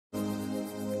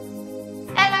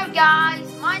guys,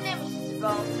 my name is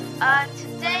Isabel.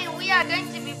 Today we are going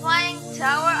to be playing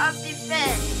Tower of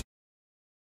Defense.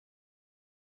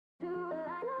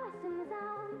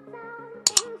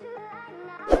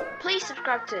 Please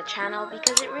subscribe to the channel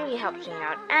because it really helps me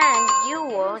out and you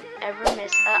won't ever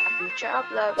miss a future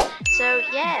upload. So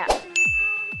yeah.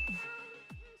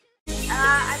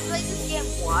 I played this game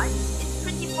once. It's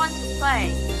pretty fun to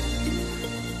play.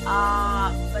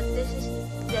 But this is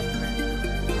different.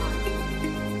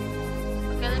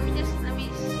 Okay, let me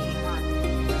see.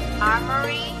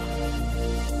 Armory.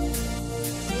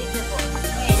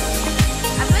 Okay.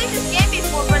 I played this game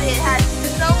before, but it has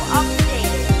so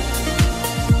updated.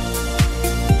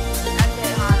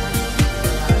 Okay, Harmony.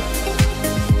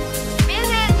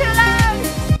 Music too loud.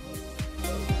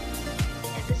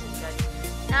 Yeah, this is good.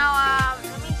 Now,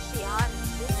 let me see.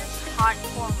 This is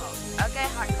hardcore mode. Okay,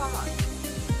 hardcore mode.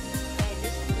 Okay,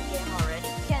 this is the game already.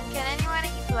 Can anyone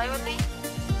play with me?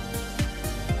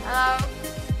 Hello?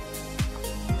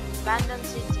 Abandoned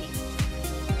city.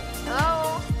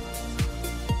 Hello?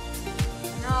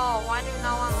 No, why do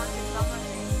no one want to come with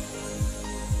me?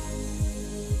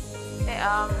 Okay,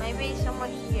 maybe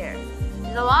someone here.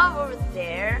 There's a lot over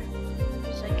there,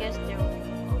 so I guess there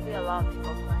will be a lot of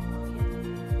people playing over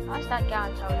here. How's that guy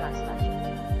on top of that statue?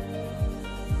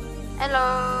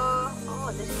 Hello?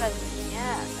 Oh, this guy's,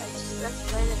 yeah,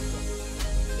 let's play this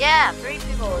game. Yeah, 3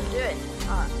 people will do it.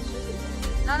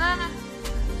 No.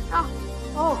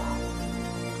 Oh,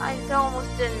 I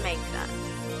almost didn't make that.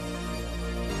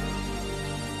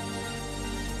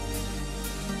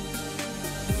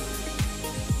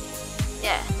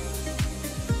 Yeah.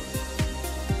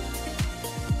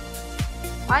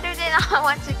 Why do they not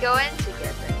want to go in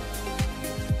together?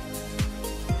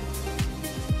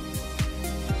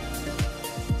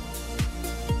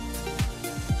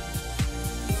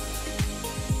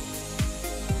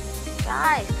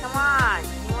 Guys, come on.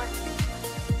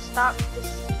 Stop this.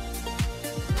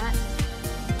 Not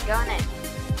going in.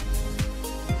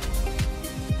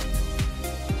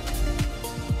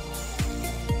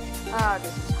 Oh,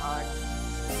 this is hard.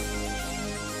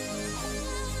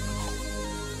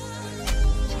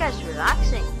 This guy's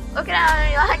relaxing. Look at how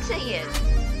relaxing he is.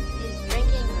 He's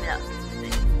drinking milk.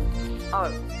 Oh,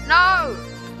 no!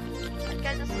 That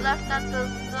guy just left at the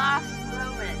last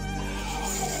moment.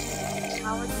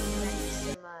 How would you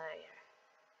simulator?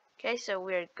 Okay, so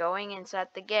we're going inside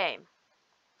the game.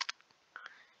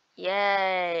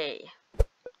 Yay!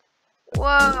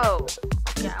 Whoa!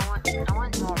 Okay, I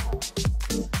want normal.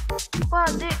 Wow,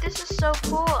 dude, this is so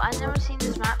cool. I've never seen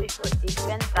this map before.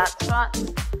 Defend that spot.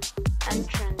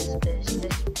 Entrance is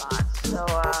this spot. So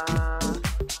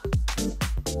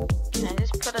can I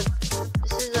just put a?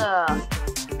 This is a.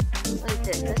 What is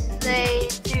this? This is a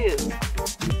dude.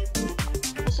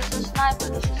 This is a sniper.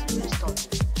 This is a pistol.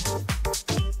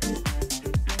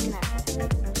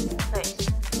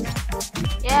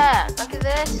 Yeah, look at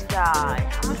this guy.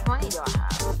 How much money do I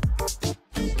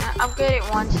have? Upgrade it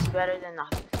once is better than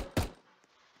nothing.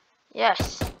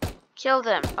 Yes. Kill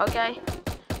them, okay?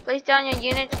 Place down your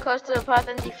unit close to the path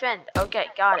and defend. Okay,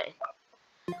 got it.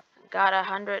 Got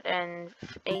 $180.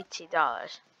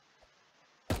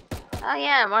 Oh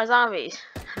yeah, more zombies.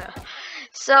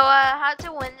 So how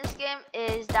to win this game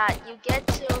is that you get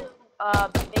to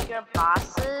bigger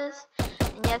bosses.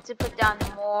 And you have to put down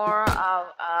more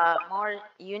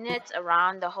units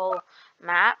around the whole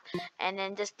map, and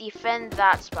then just defend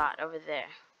that spot over there.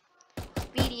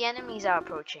 Speedy enemies are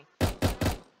approaching.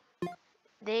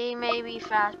 They may be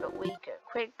fast but weaker.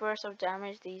 Quick burst of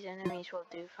damage, these enemies will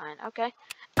do fine. Okay,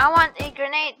 I want a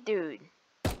grenade dude.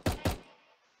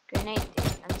 Grenade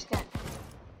dude. I'm just gonna.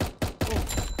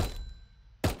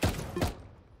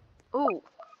 Ooh.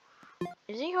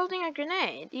 Is he holding a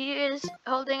grenade? He is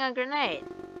holding a grenade.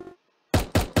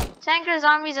 Tanker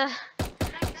zombies are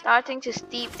starting to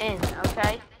steep in,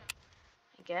 okay?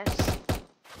 I guess.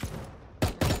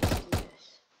 Let's do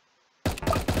this.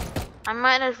 I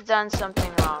might have done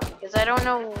something wrong because I don't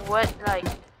know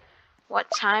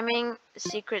what timing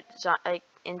secret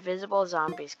invisible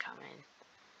zombies come in.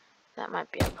 That might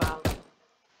be a problem.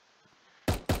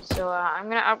 So I'm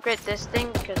gonna upgrade this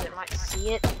thing because it might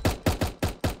see it.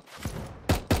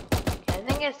 I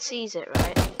think it sees it,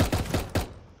 right?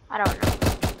 I don't know.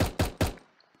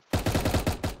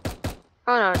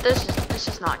 Oh no, this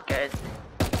is not good.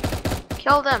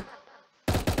 Kill them.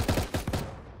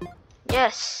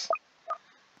 Yes.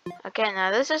 Okay, now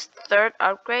this is 3rd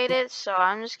upgraded, so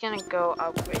I'm just gonna go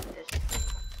upgrade this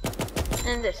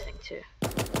thing. And this thing too.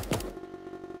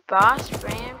 Boss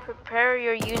frame, prepare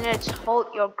your units,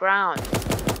 hold your ground.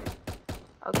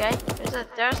 Okay,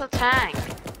 there's a tank.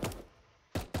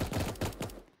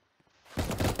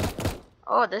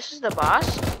 Oh, this is the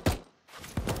boss?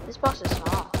 This boss is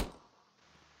small.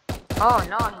 Oh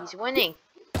no, he's winning.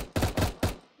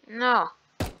 No.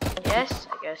 Yes,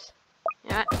 I guess.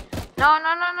 Yeah. No,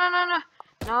 no, no, no, no, no.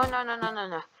 No, no, no, no, no,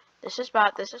 no. This is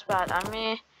bad, this is bad.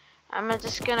 I'm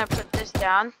just gonna put this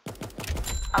down.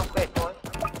 Upgrade, boy.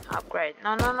 Upgrade.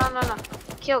 No, no, no, no, no.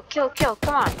 Kill, kill, kill.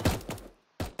 Come on.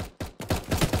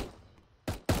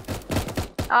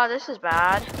 Oh, this is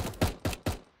bad.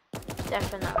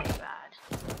 Definitely bad.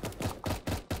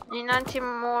 Need 90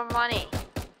 more money.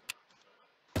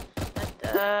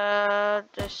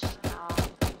 Just no.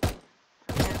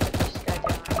 I'm gonna put this guy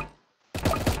down.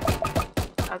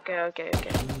 Okay, okay,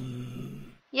 okay.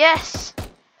 Yes!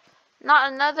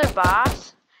 Not another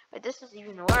boss. Wait, this is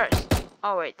even worse.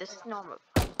 Oh wait, this is normal.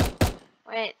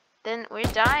 Wait, then we're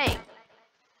dying.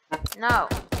 No,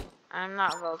 I'm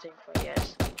not voting for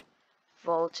yes.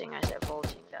 Voting, I said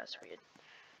voting, that's weird.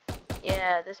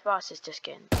 Yeah, this boss is just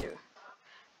getting through.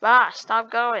 Boss, stop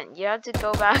going. You have to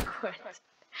go backwards.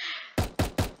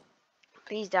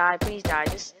 Please die, please die.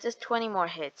 Just 20 more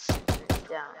hits. And it's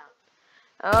down.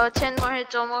 Oh, 10 more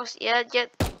hits almost. Yeah,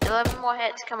 get 11 more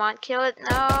hits. Come on, kill it.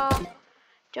 No.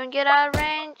 Don't get out of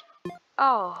range.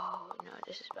 Oh, no,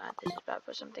 this is bad. This is bad.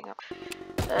 Put something up.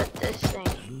 This thing.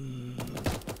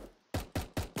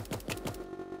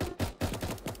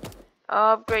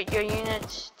 Upgrade your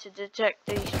units to detect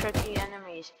these tricky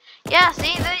enemies. Yeah,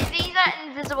 see, these are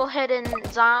invisible hidden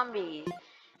zombies.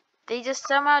 They just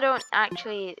somehow don't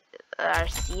actually are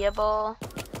seeable.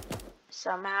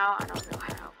 Somehow, I don't know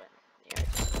how, but they're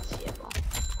just unseeable.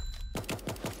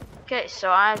 Okay,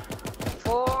 so I have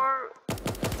 4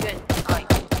 good, like,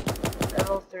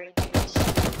 level 3 dudes.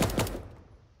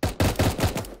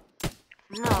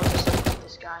 No, I'll just upgrade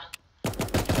this guy.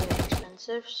 Really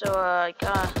expensive, so I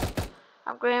gotta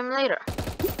upgrade him later.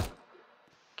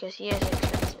 Because he is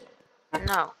expensive.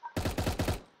 No.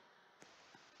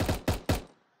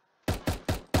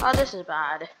 Oh, this is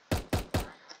bad.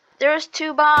 There's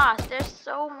 2 boss. There's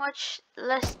so much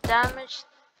less damage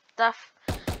stuff.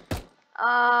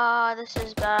 This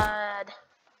is bad.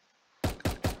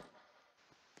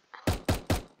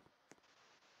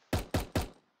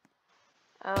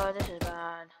 Oh, this is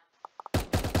bad.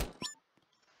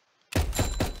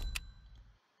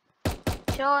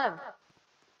 Kill him.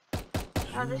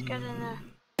 Oh, this guy's in there.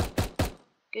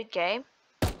 Good game.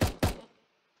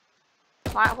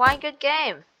 Why good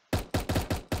game?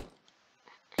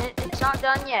 It's not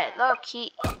done yet. Look,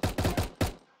 he...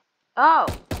 Oh,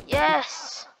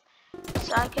 yes!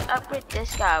 So I can upgrade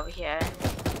this guy over here.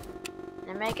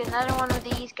 And make another one of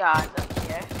these guys up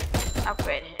here.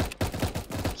 Upgrade him.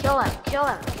 Kill him, kill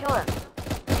him, kill him.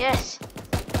 Yes!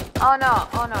 Oh no,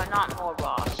 not more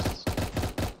bosses.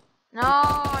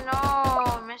 No,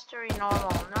 no, mystery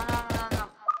normal. No, no, no, no.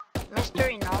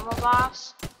 Mystery normal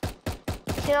boss.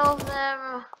 Kill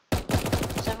them.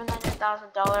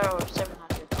 $700,000 or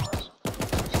 $700. I'm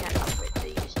just gonna upgrade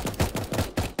these.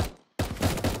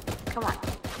 Come on.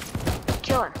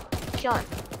 Kill him. Kill him.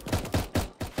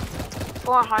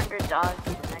 $400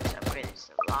 for the next upgrade is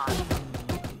a lot.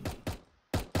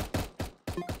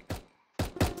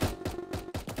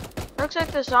 Looks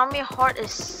like the zombie heart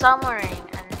is summering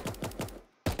and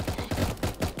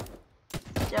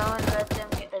don't let them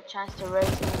get a chance to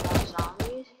raise any more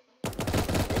zombies.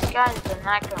 This guy is the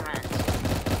necromancer.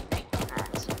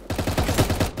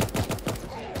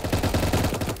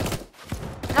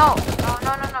 No, no,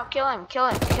 no, no, no, kill him, kill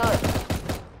him, kill him.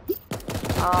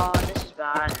 Oh, this is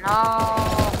bad. No.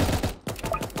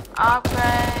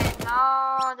 Upgrade.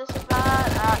 No, this is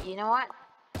bad. You know what?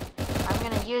 I'm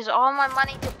gonna use all my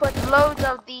money to put loads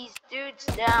of these dudes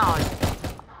down.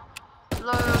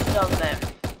 Loads of them.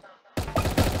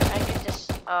 I can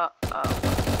just, oh.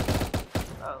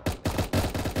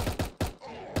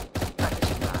 That is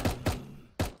bad.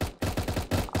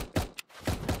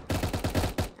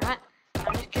 Alright,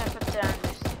 I'm just gonna put down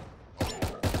this.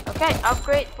 Okay,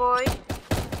 upgrade boy.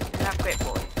 And upgrade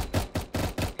boy.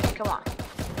 Okay, come on.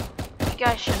 You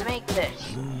guys should make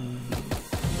this.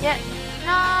 Yeah,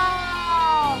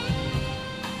 no!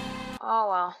 Oh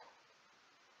well.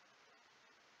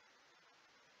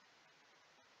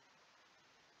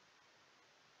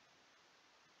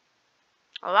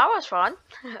 Well, that was fun.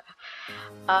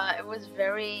 It was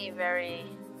very, very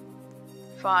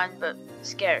fun, but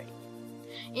scary.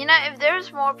 You know, if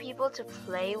there's more people to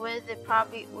play with, we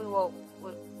probably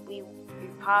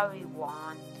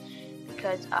won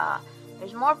because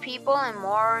there's more people and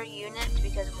more units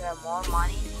because we have more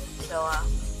money. So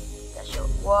that should.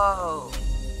 Whoa!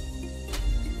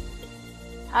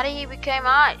 How did he become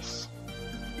ice?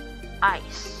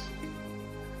 Ice.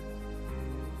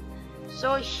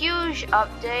 So a huge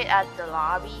update at the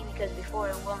lobby, because before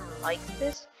it wasn't like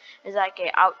this. It's like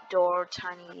a outdoor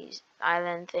tiny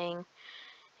island thing.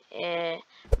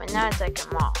 But now it's like a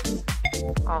mall.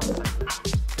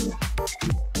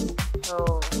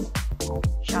 Oh,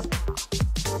 shopping mall.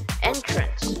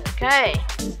 Entrance. Okay.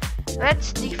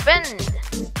 Let's defend.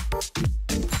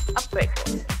 Upgrade.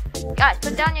 Guys,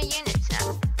 put down your units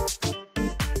now.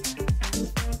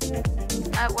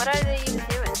 What are they even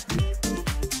doing?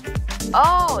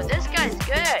 Oh, this guy's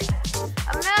good.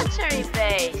 A military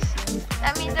base.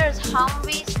 That means there's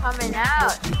Humvees coming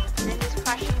out and just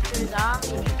crushing through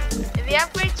zombies. If you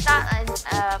upgrade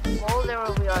that wall, there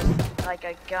will be like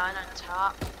a gun on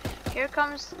top. Here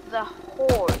comes the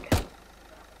horde.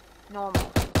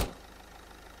 Normal.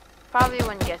 Probably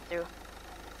wouldn't get through.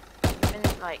 Even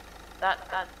like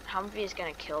that Humvee is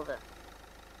gonna kill them.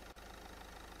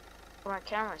 My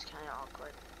camera's kind of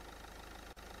awkward.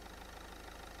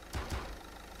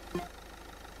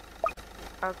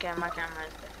 Okay, my camera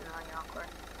is definitely awkward.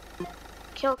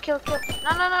 Kill.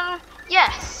 No.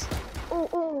 Yes!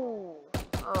 Ooh.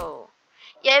 Oh.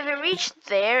 Yeah, if it reached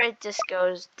there, it just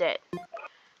goes dead.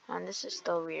 And this is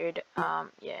still weird.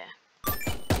 Yeah.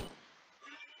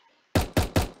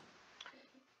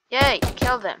 Yay,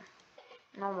 kill them.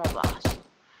 Normal boss.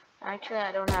 Actually,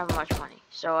 I don't have much money.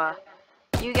 So,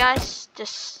 you guys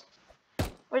just...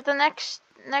 Where's the next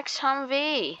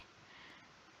Humvee?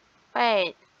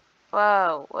 Wait.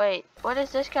 Whoa, wait. What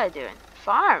is this guy doing?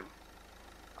 Farm.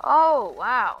 Oh,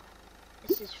 wow.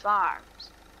 This is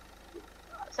farms.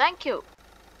 Thank you,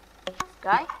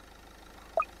 guy.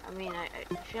 I mean, I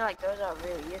feel like those are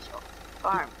really useful.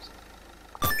 Farms.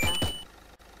 Yeah.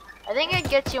 I think it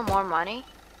gets you more money.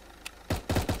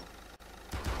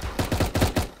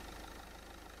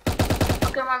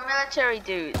 Look at my military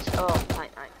dudes. Oh, my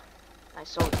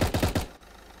soldiers.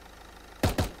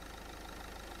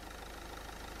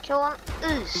 Kill him.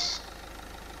 Ugh.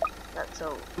 That's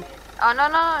so weird. Oh,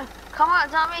 no. Come on,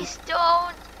 zombies.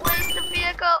 Don't waste the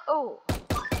vehicle. Oh.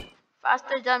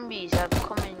 Faster zombies are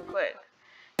coming quick.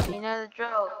 You know the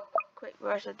drill. Quick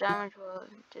burst of damage will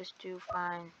just do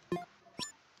fine.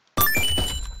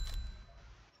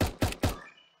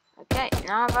 Okay,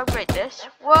 now I've upgraded this.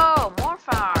 Whoa, more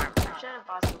farm. I should have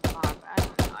bought some farm. I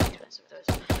don't know how expensive those.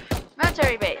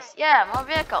 Military base. Yeah, more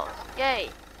vehicles. Yay.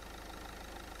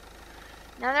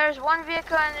 Now there's one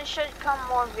vehicle and there should come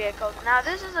more vehicles. Now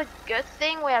this is a good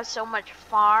thing we have so much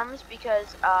farms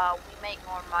because we make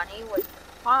more money with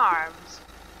farms.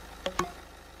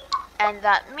 And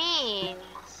that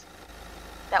means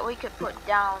that we could put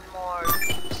down more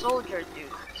soldier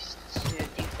dudes to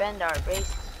defend our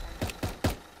bases.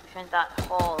 Defend that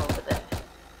hall over there.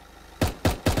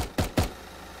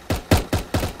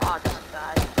 Oh, this is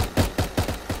bad.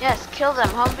 Yes, kill them,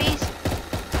 Humvees.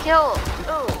 Kill.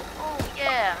 Ooh.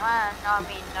 Yeah, man. No, I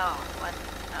mean, no. What?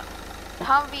 No. The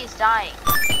Humvee is dying.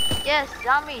 Yes,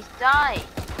 zombies die.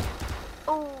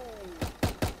 Ooh.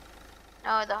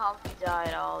 No, the Humvee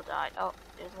died. All died. Oh,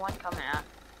 there's one coming out.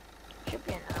 Should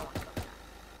be another one coming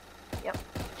out. Yep.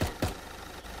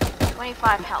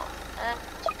 25 health.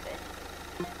 That's too good.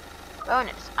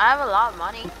 Bonus. I have a lot of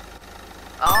money.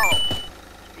 Oh.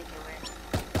 Speaking weird.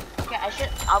 Okay, I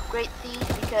should upgrade these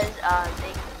because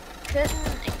they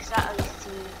couldn't exactly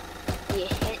see the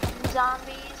hidden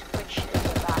zombies, which is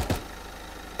a bad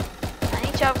thing. I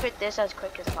need to upgrade this as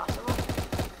quick as possible.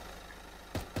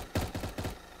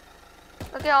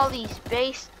 Look at all these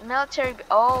base military.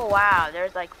 Oh wow,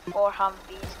 there's like 4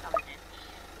 Humvees coming in.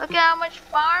 Look at how much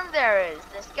farm there is.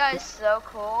 This guy is so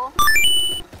cool.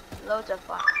 Loads of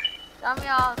farm. Zombie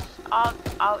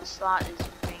outslot is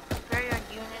being prepare your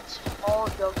units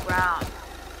hold your ground.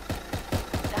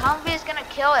 The Humvee is gonna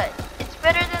kill it. It's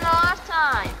better than the last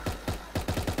time.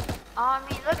 Oh, I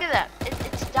mean, look at that.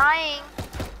 It's dying.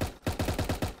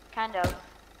 Kind of.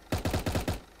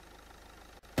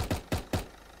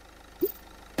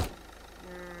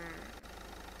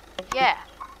 Yeah.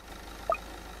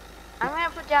 I'm gonna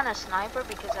put down a sniper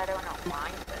because I don't know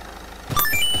why, but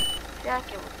yeah,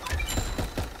 it would.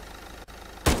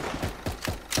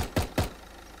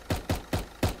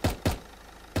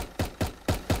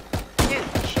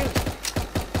 Shoot.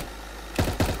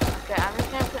 Okay, I'm just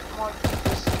gonna put more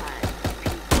this time.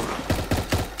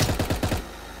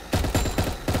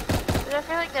 But I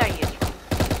feel like they're useful.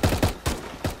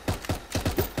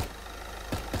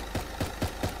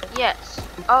 Yes.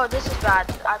 Oh, this is bad.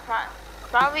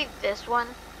 Probably this one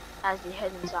has the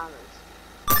hidden zombies.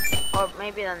 Or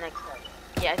maybe the next level.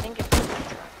 Yeah, I think it's the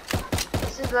next level.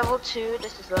 This is level 2,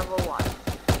 this is level 1.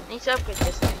 I need to upgrade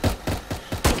this thing.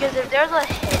 Because if there's a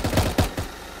hidden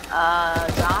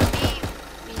zombie,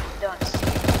 we don't see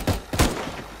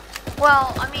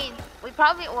Well, I mean, we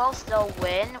probably will still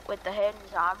win with the hidden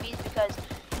zombies because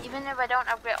even if I don't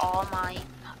upgrade all my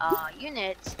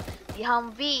units, the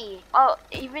Humvee, oh,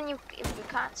 even if you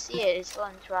can't see it, it's still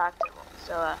interactable.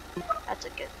 So that's a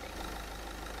good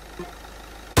thing.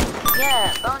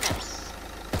 Yeah, bonus.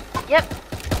 Yep.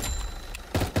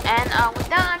 And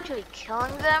without actually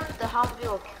killing them, the Humvee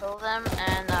will kill them,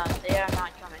 and they are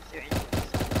not coming through anyways.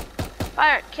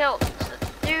 Fire, kill.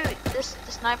 Dude, the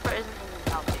sniper isn't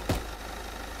even helping.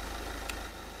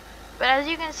 But as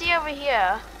you can see over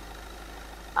here,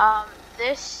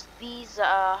 these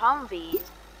Humvees,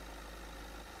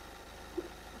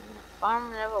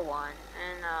 farm level 1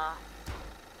 and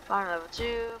farm level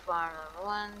 2, farm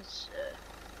level 1's.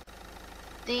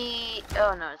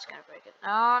 Oh no, it's gonna break it.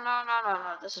 No,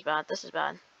 this is bad. This is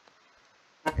bad.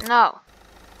 No.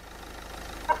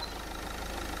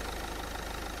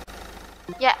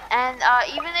 Yeah, and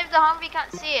even if the Humvee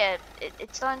can't see it,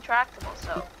 it's still interactable.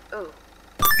 So, ooh.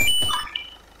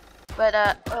 But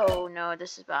oh no,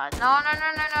 this is bad. No.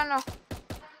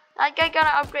 That guy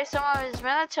gotta upgrade some of his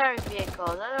military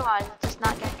vehicles, otherwise it's just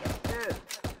not gonna get through.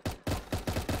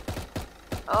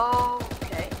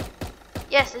 Okay.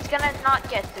 Yes, it's gonna not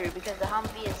get through because the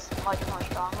Humvee is much more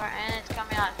stronger and it's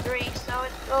coming out 3, so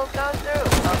it will go through.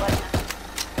 Oh, wait a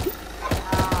minute.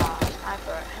 Oh,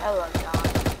 sniper, hella gone.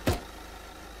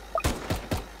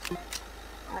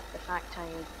 Let the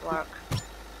factory work.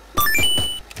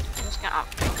 I'm just gonna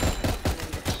upgrade this.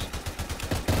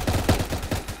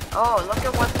 Oh, look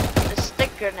at what the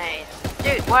stick grenade.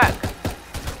 Dude, work.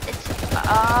 It's,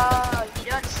 oh,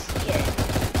 you don't see it.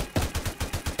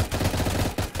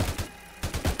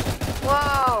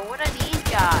 Whoa, what are these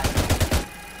guys?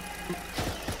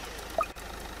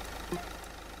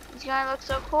 These guys look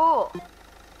so cool.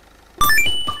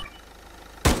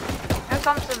 Here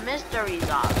comes the mystery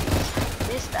zombies.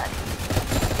 This study.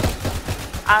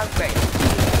 I'll upgrade it.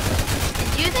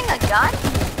 Is using a gun?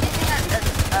 Using like a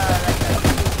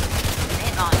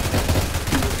grenade launcher.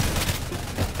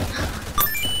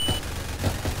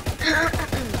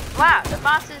 Wow, the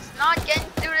boss is not getting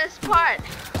through this part.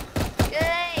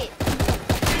 Yay!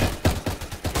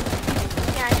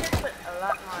 Yeah, I should put a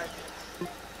lot more of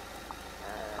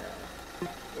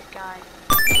this guy.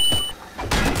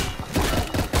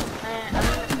 And I'm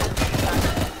gonna put this guy.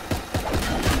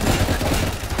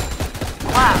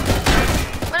 Wow.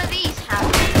 What are these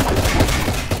happening?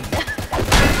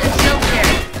 They're so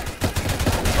weird.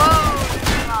 Whoa,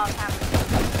 there's a lot happening.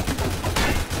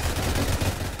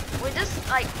 We're just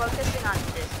like focusing on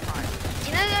this part.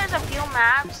 You know there's a few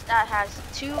maps that has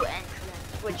 2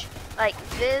 entrances, which like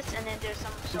this, and then there's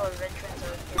some sort of entrance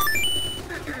over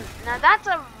here. Now that's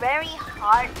a very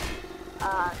hard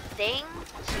thing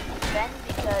to defend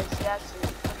because you have to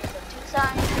look at the 2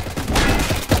 sides.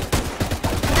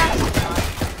 That's hard.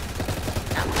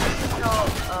 Now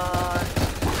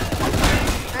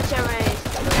let's erase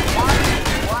level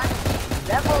 1, and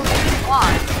level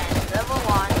 1, and level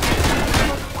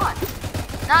 1.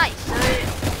 Nice. So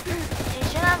you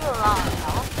should have a lot of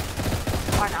health,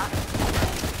 or not.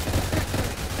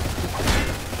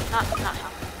 Not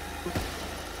health.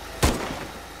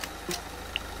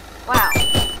 Wow.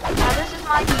 Now this is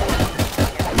my tool.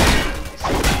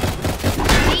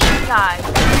 These guys.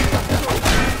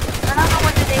 I don't know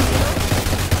what do they do.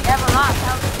 They have a lot of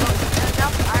health.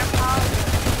 Enough firepower.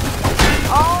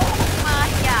 Oh my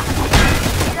god.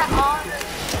 These are all the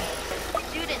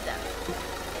shoot in them.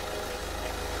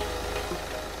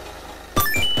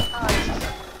 Oh, this is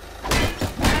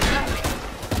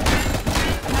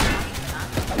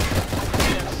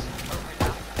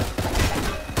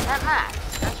that max.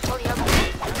 That's fully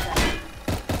upgraded.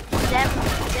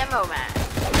 Demo man.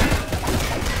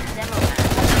 Demo man.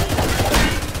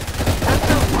 That's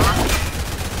so long.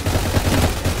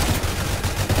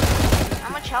 How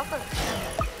much health is it?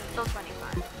 Still 25.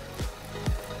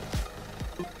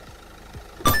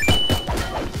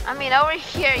 I mean, over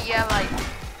here you have like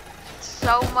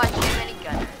so much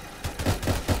minigunners.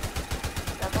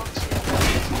 Level 2.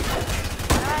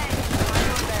 Alright.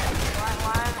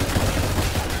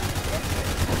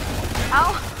 How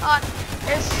hot?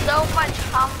 There's so much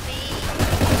Humvee.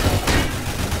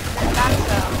 That's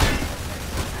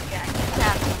okay, I can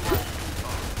have some more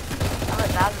people.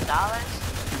 $1,000?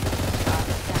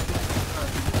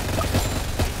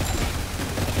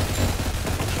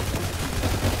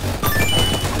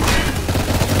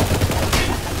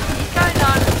 These guys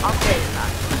aren't upgraded now.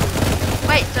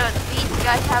 Wait, so these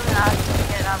guys haven't actually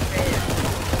get upgraded.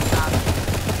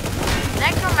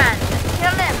 Necromancer,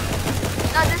 kill him!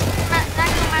 No, this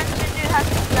necromancer dude has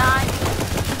to die.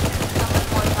 Some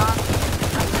more zombies.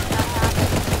 That's not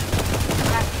happening.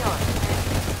 Let's kill him.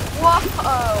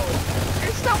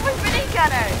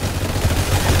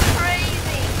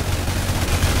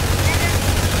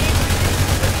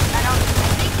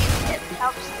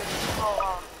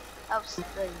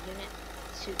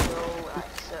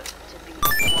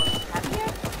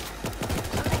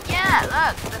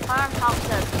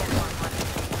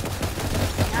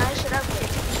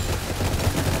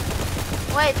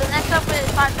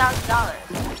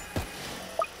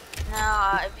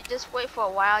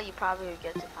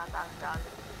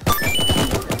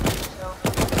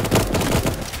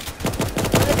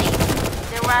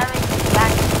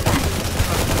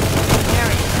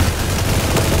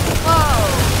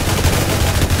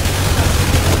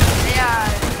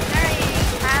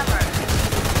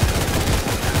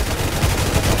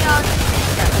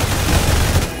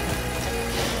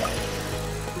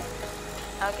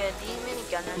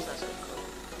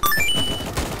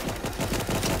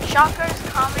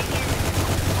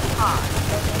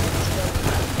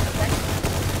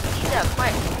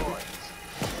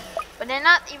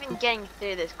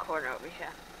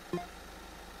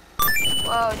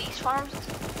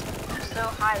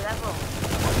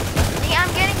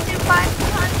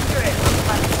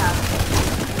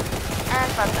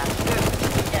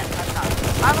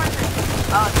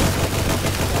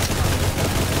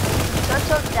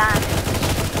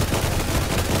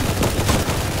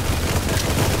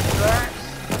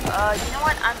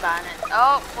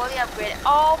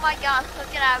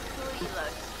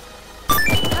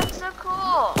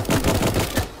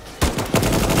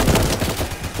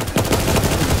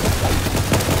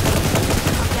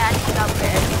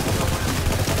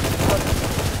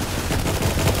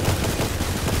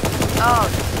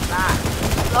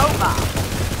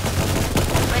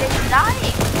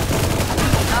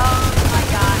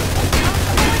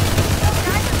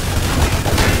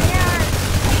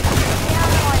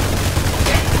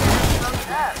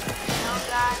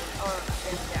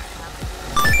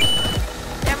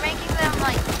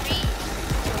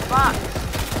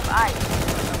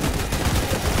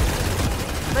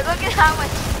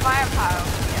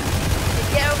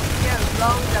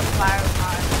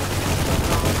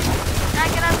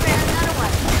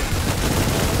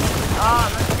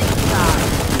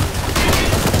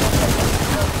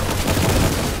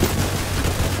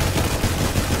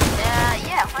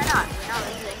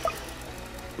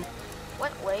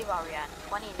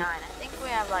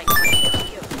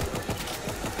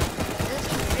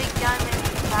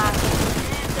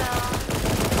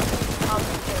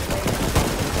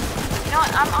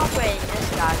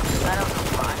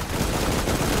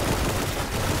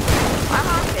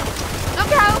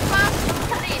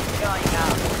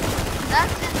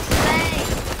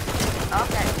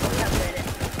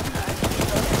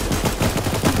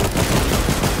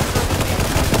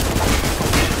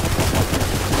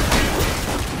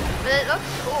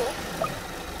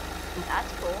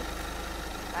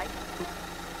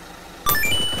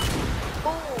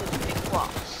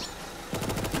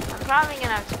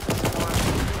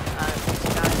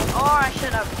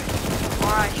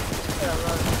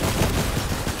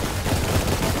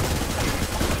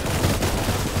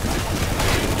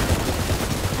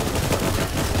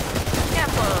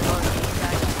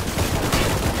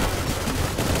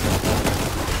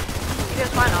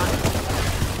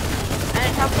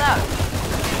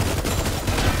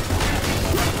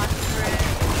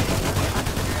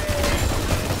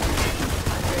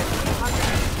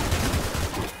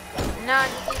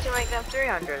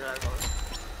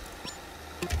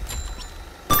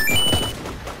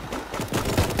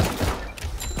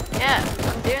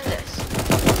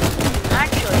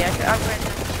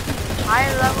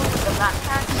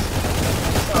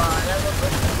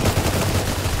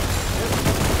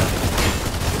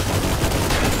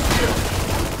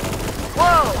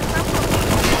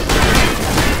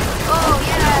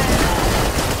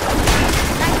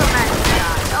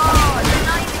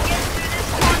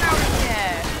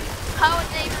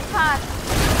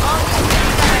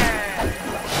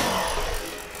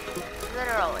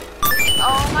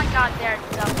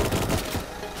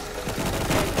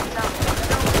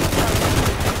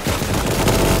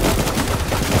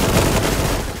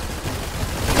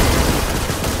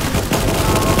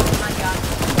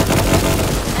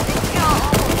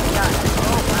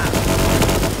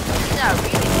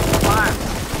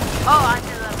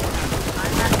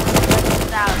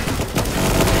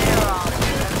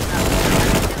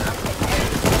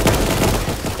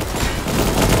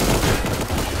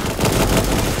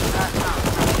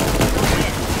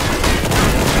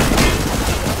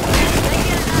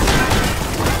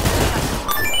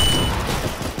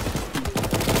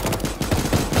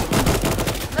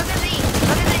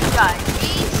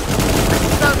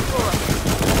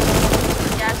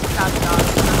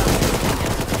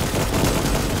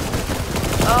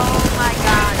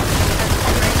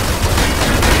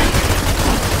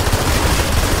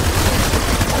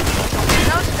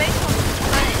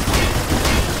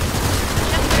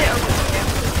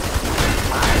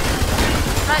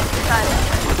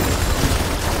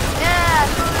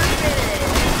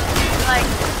 like 2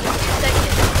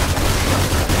 seconds.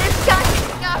 This guy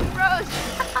got froze.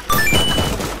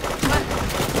 What?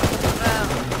 Well,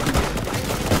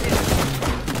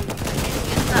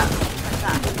 it's up. What's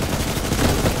up?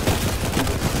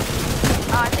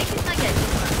 Oh, I think it's like a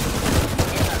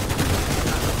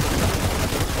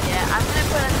yeah, I'm gonna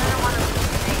put another one of these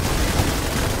things.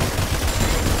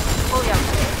 Oh yeah,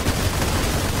 okay.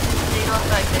 They look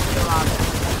like they do a lot.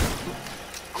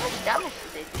 How much damage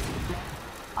did they do?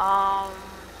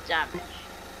 Damage.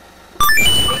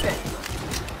 Pretty good.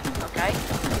 Okay.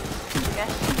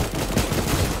 Guess.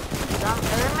 Don't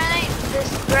eliminate this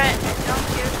threat and don't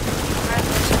give threat.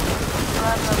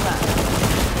 Blah blah blah.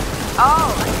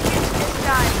 Oh, I think it's this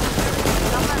guy.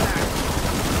 Summoner.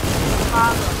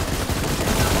 Problem.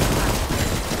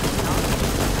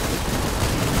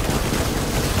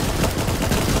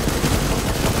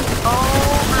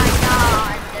 Oh my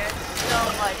god, there's so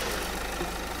much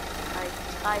like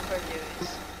sniper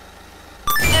dudes.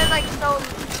 There's like so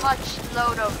much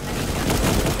load of miniguns.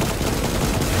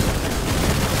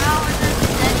 How is this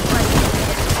dead like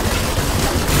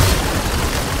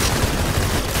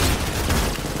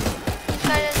this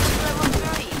guy is level 3.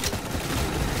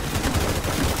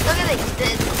 Look at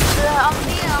this. The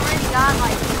Humvee already got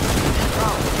like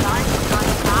 9 on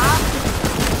top.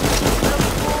 So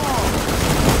cool.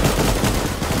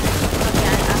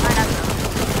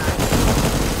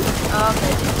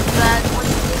 Okay, that one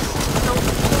is so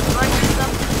right or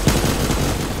something.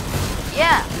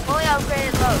 Yeah, fully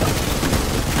upgraded load.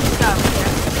 Let's go over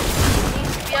here. It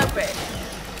needs to be upgraded.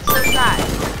 So sad.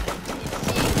 You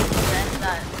see friends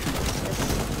that just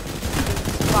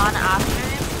spawn after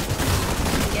him.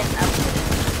 Get upgraded.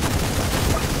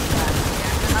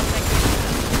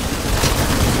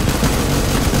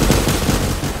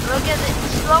 Look at it,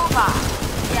 slow bar.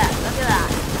 Yeah, look at that.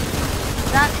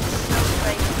 That is so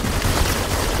crazy.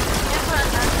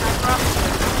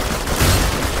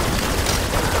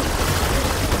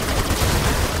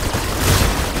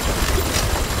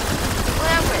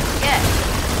 Whatever, yeah,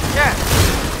 sure.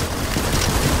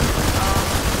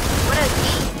 What is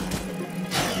he?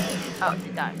 Oh, he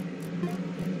died.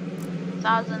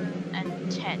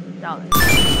 $1,010.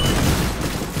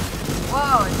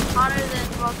 Whoa, it's hotter than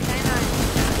volcano.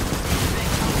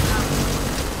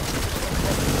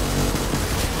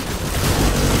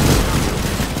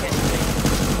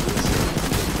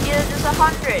 Yeah, there's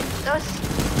 100. Those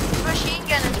machine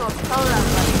gunners will kill them,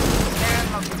 like tear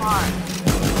them apart.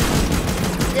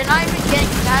 They're not even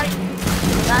getting that.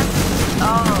 That's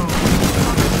oh,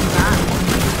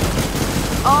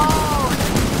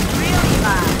 that's really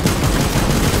bad.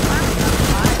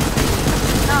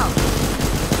 No,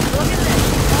 look at this.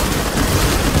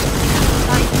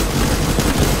 Like,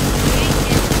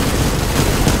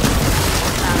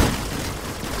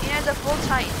 you know the full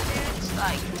Titan dudes,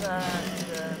 like the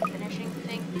finishing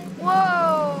thing.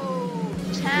 Whoa!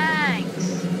 Tanks!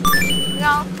 Look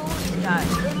how cool this guy is.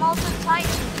 The Molten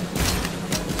Titan.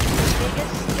 The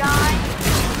biggest guy.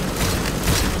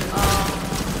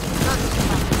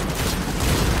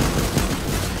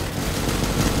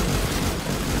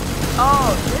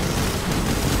 Oh, this.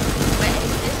 Wait,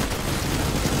 is this?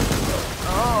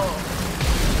 Oh.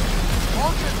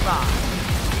 Molten Rock.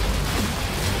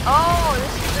 Oh,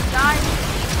 this is the guy who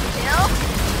needs to kill?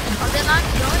 Oh, then I'm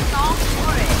going all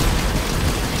for it.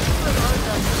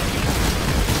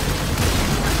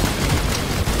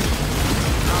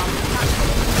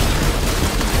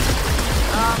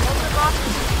 Not Molten Rock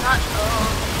is not,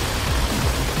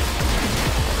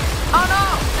 oh no!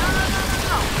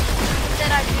 No.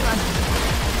 Instead I do like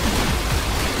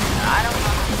I don't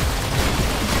know.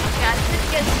 Yeah, I should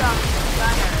get some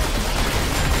gunners.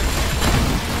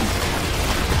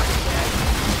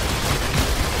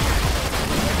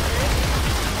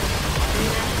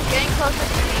 Getting closer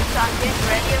to me, so I'm getting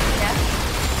ready over here.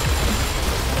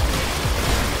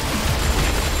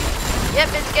 Yep,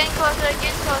 it's getting closer.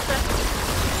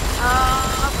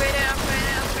 Upgrade it.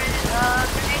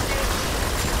 Grenade dudes.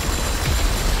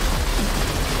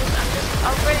 I'm just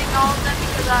upgrading all of them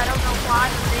because I don't know why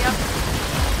they up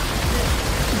this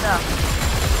stuff.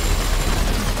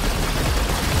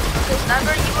 Because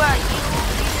remember, you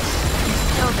just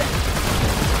killed it.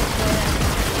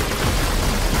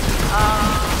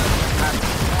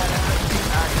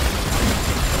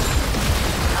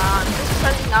 Just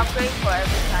pressing upgrade for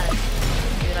every kind of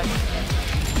dude I can get.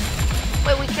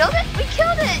 Wait, we killed it? We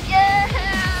killed it!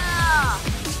 Yeah!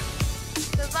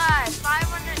 Survive.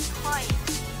 500 coins.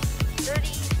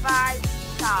 35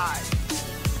 stars.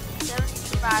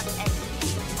 75 XP.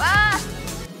 Ah!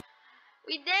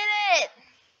 We did it!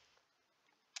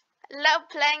 I love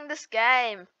playing this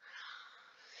game.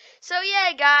 So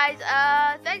yeah, guys,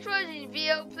 thanks for watching the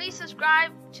video. Please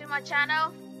subscribe to my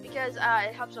channel because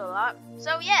it helps a lot.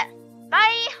 So yeah,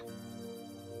 bye.